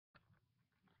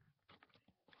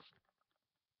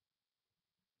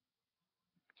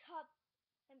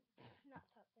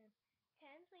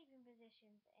sleeping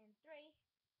positions in 3,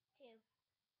 2,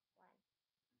 1.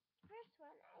 First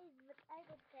one I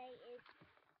would say is,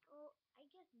 oh, I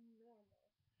guess normal.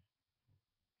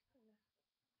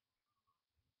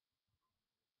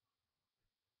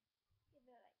 Give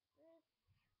it like this.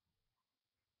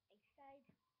 Side,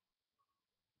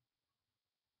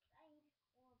 or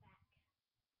back.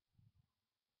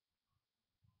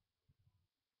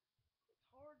 It's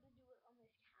hard to do it on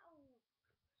this couch.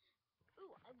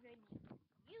 Ooh, I'm going to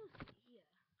use it here.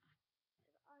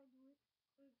 As I do it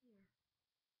right here.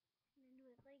 I'm going to do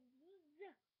it like these.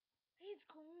 It's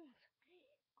cold.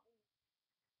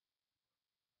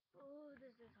 Oh,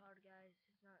 this is hard, guys.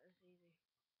 It's not this easy.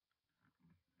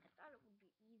 I thought it would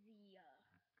be easy.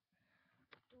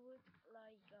 Do it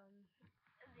like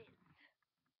this.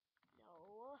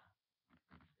 So,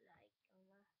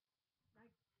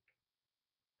 like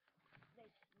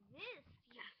like this.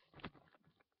 Yes.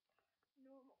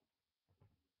 Normal.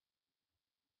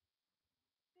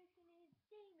 Fixing is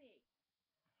gaming.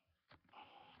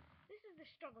 This is the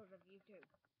struggles of YouTube.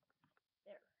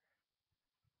 There.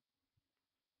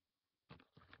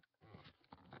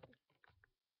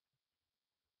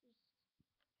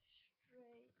 Just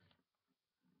straight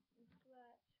and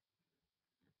flat.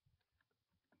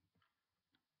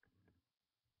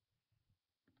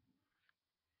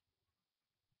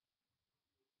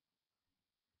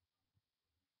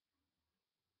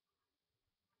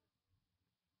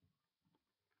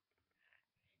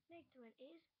 Next one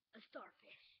is a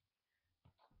starfish.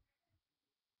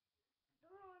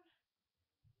 Drawn.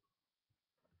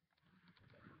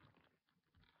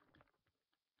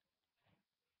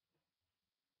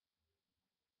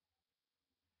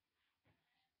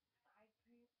 Side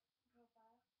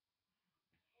profile.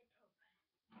 Head profile.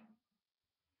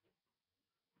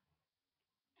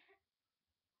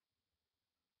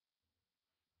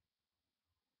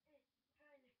 It's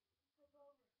trying to flip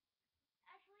over.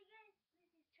 Actually, guys,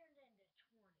 this is turned into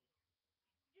 20.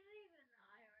 Just even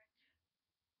higher it.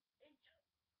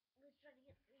 Let's try to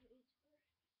get through these first.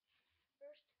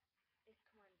 First is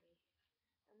 20.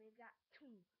 And we've got 2.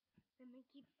 Let me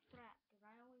keep track, because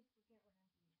I always forget what I'm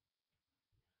doing.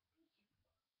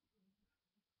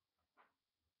 1,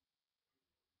 2.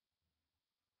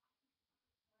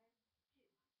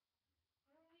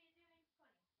 What are we doing?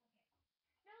 20.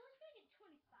 Okay. Now let's make it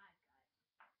 25, guys.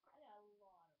 I got a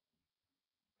lot of them.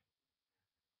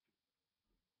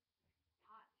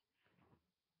 Hot.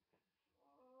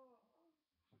 Oh.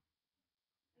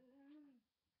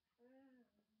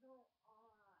 So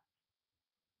hot.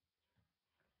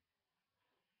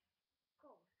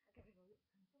 Cold. Okay.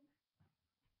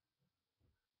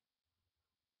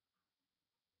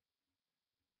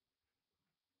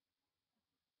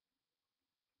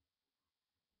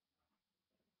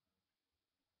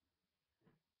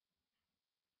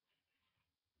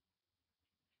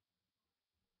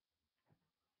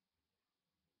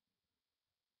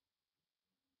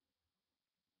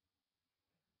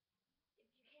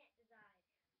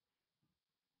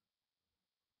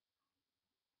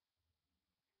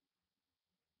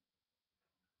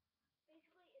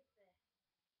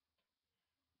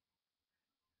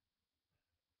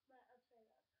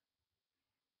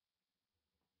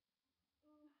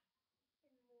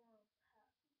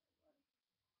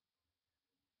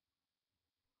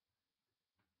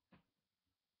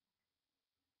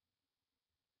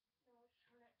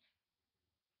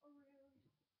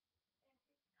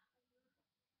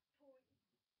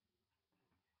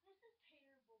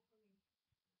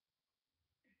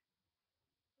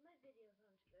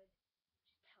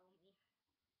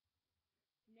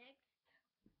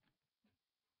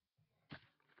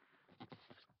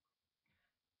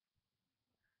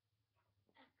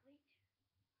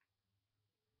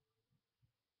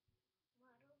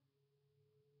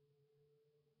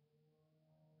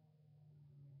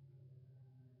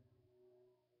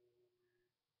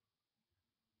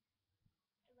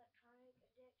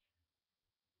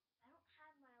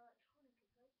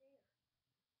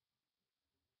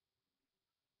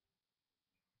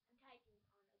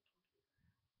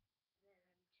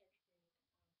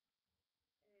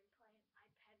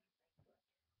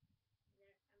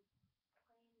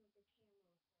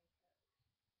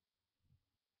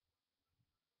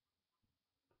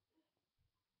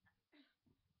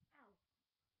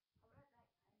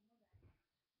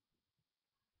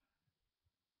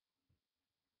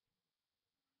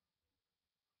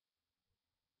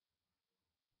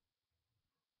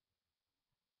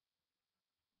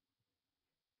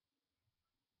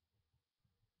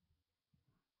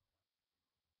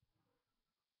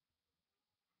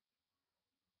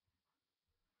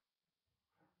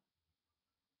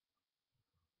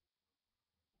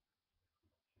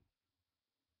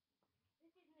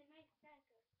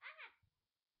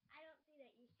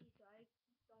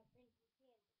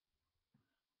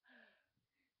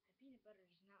 peanut butter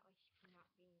does not like not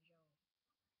being shown.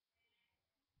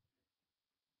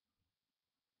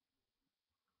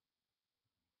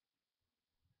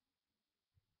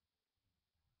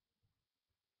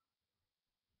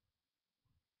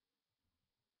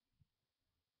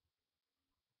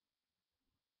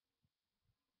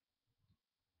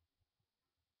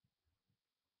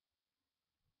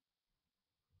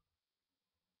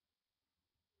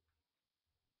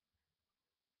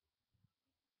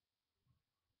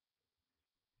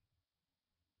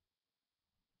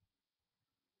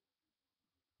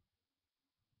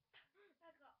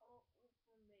 That got all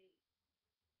for me.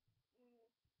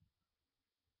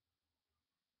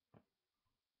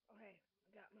 Okay,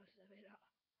 I got most of it off.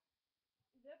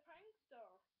 The prankster.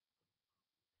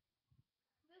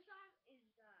 This arm is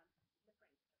the prankster.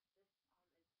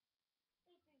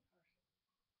 This arm is sleeping person.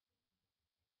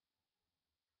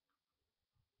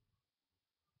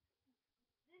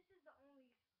 This is the only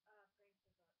prankster book.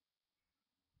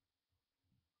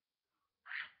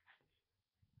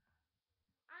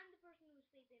 I'm the person who's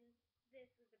sleeping. This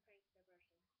is the prankster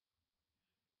person.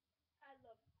 I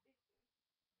love sleeping.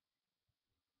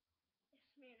 I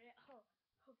smeared it all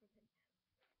over the nose.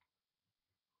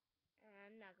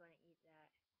 I'm not going to eat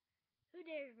that. Who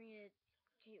dares me to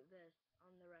keep this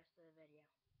on the rest of the video?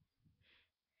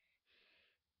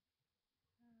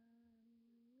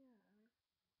 Yeah.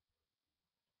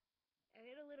 I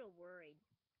get a little worried,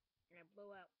 and I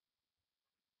blow out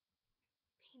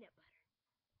peanut butter.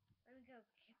 Let me go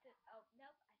keep it. Oh,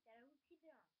 nope. I said I would keep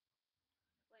it on.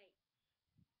 Wait.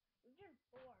 We've done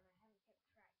 4 and I haven't kept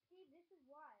track. See, this is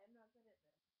why I'm not good at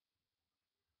this.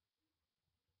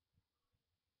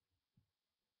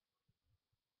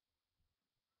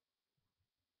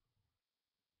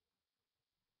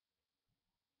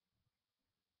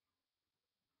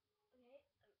 Okay,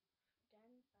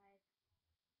 done 5.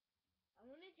 I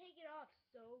want to take it off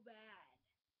so bad.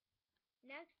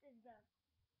 Next is the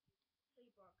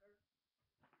sleepwalker.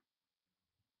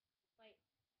 Wait,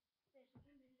 there's a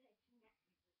combination next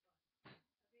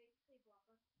to sleepwalker. Okay,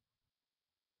 sleepwalker.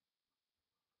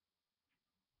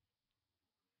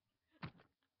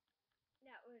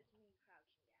 That was me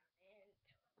crouching down, and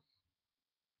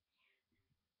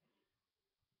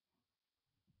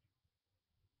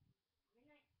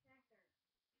Midnight snacker.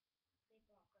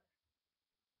 Sleepwalker.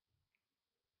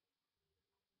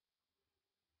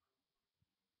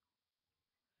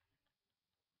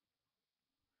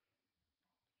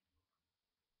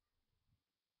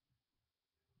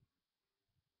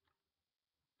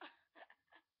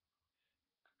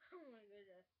 oh my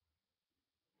goodness.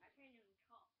 I can't even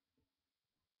talk.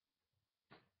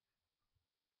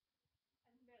 I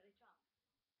can barely talk.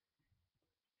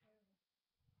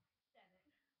 7.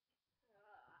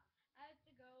 I have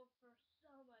to go for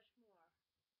so much more.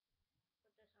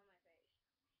 Put this on my face.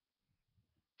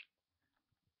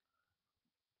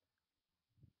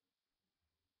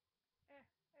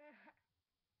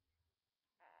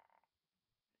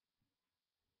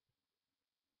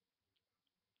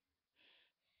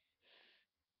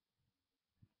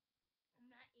 I'm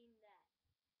not eating that. I'm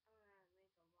gonna make a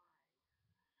line.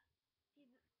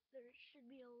 See, there should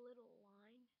be a little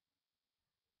line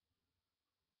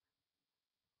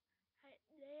right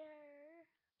there.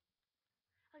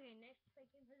 Okay, next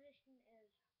faking position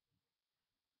is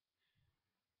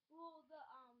well the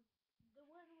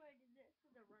one where I did this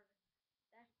is a runner.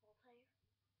 That's ball player.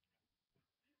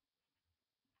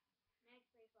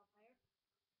 Next baseball player.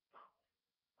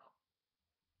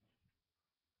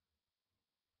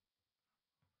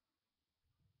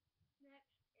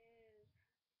 Next is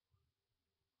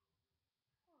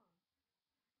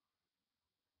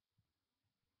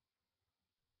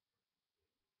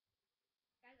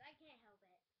guys, I can't help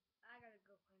it. I gotta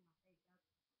go clean my face up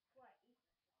before I eat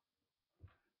myself.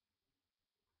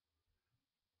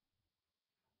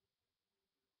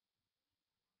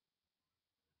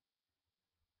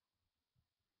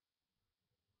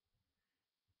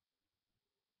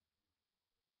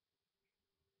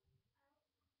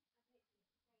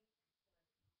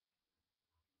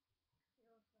 I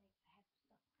think this thing feels like I have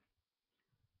stuff.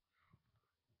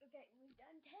 Okay, we've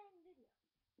done 10 videos.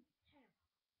 10 of them.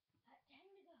 10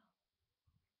 to go.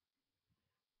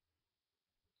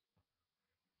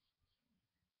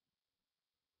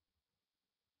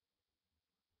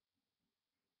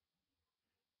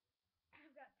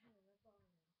 I've got 10, that's all I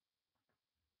know.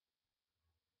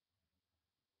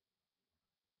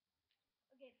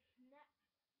 Okay, next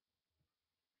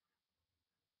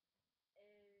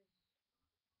is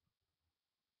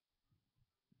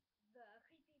the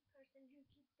creepy person who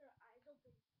keeps their eyes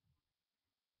open.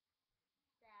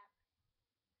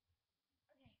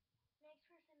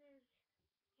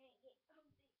 get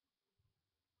comfy.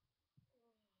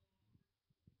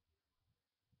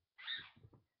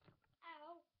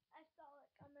 Ow! I saw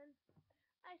it coming.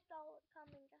 I saw it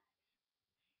coming, guys.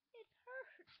 It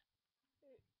hurt.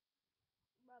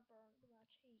 I burned my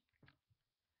cheek.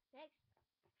 Next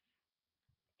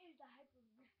Is the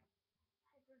hyperventilator.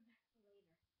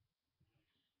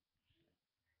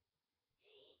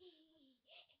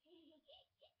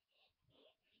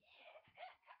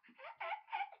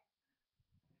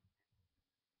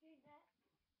 Hear that?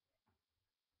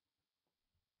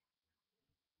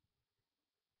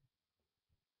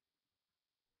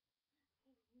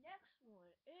 next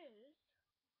one is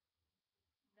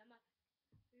the muffin.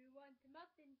 Who wants a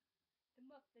muffin? The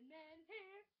muffin man's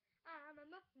here. I'm a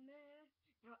muffin man.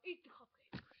 Now eat the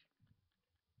cupcake.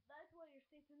 That's why you're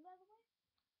sleeping, by the way?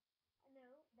 I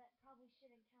know, that probably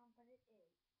shouldn't count, but it is.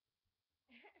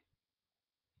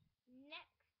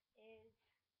 Next is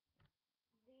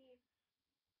the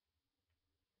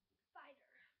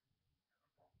fighter.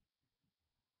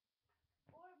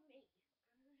 Or me.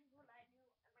 This is what I do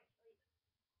in my sleep.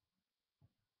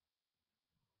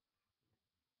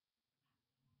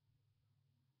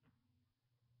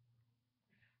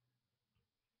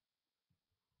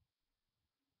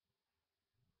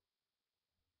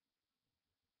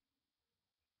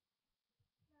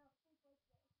 Now sleep like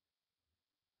this.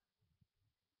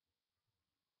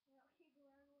 Now keep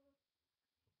around a little.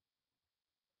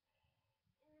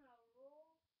 And I'll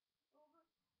roll over.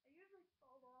 I usually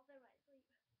fall off in my sleep.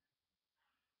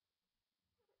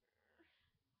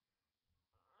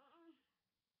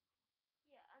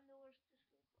 Yeah, I'm the worst to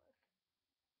sleep with.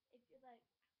 If you're like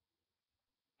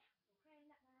praying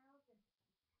at my house and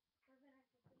cousin has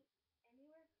to sleep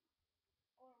anywhere,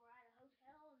 or we're at a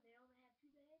hotel and they only have 2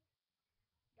 beds,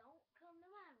 don't come to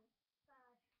my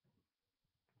side.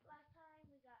 Last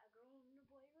time we got a girl in the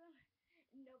boy room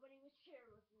and nobody would share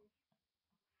with me.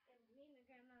 It was me, my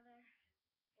grandmother,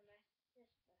 and my sister.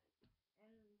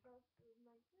 And both my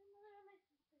grandmother and my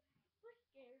sister were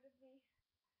scared of me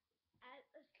as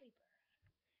a sleeper.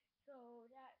 So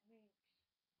that makes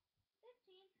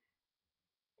 15.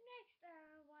 The next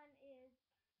one is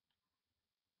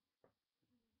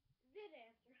the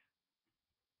dancer.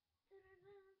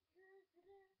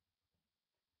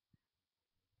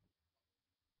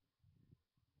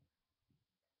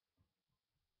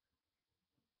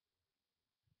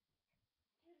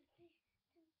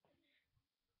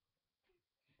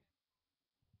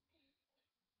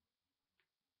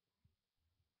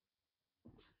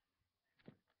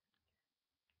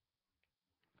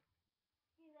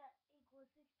 See that equals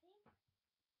 16?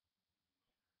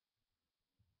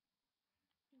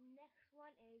 The next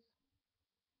one is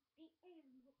the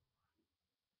animal.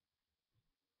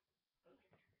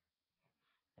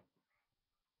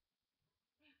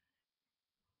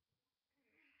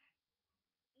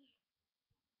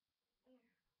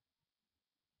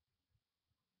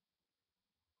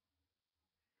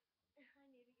 I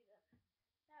need to get up.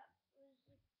 That was,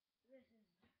 this is,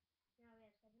 now we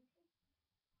have 17.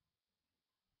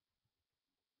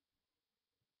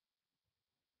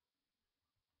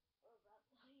 We're about,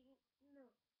 no,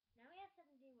 now we have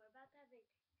 17, we're about to have 18.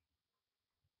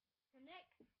 The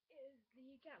next is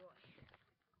the cowboy.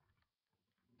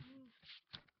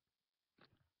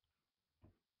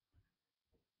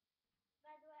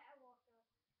 By the way, I walked up.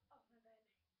 Oh, my bad.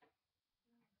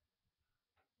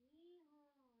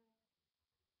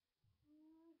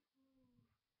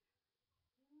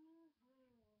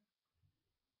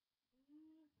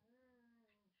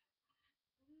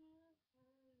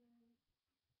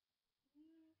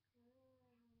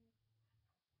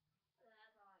 That's all I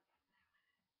got.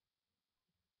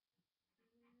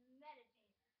 Meditate.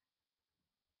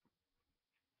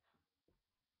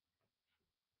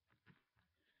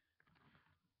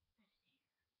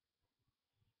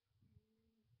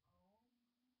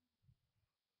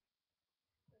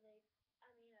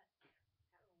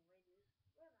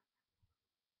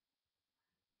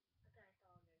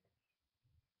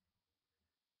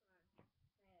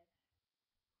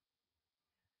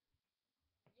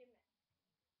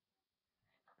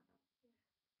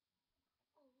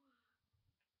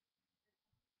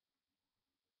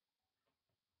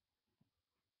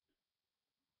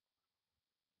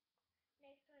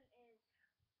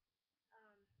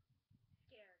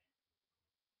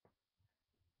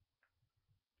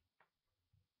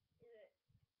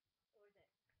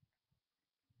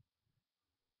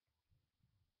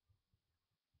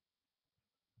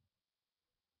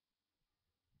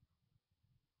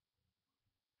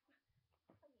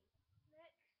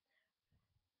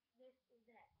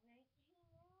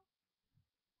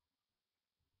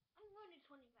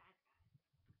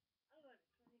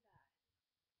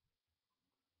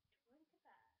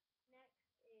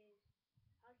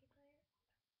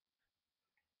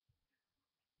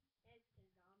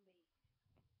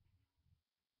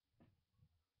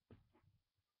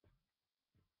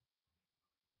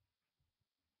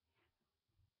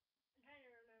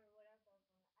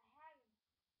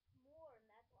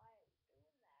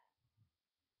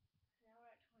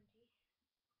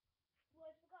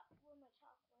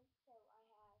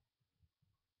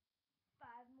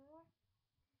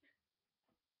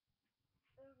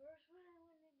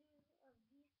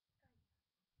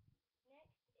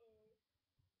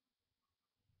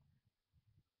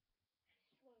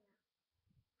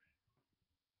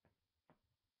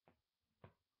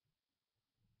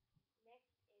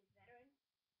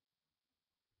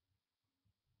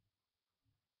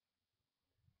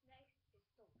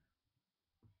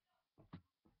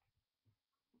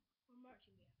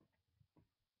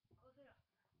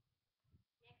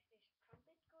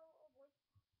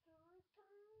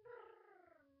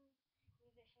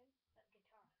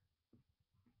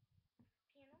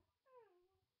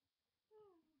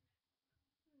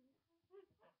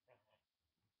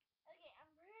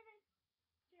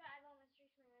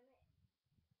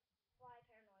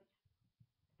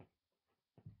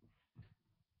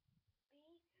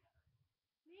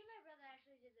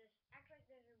 did this. Act like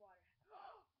this is water.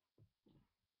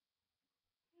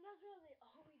 And that's really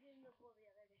all we did in the pool the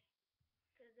other day.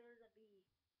 Because there was a bee.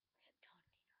 Kept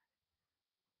taunting us.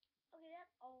 Okay,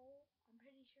 that's all. I'm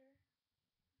pretty sure.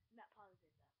 Not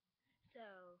positive though. So,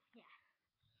 yeah.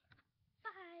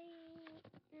 Bye.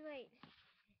 Wait.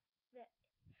 The,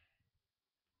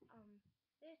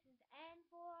 this is the end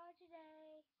for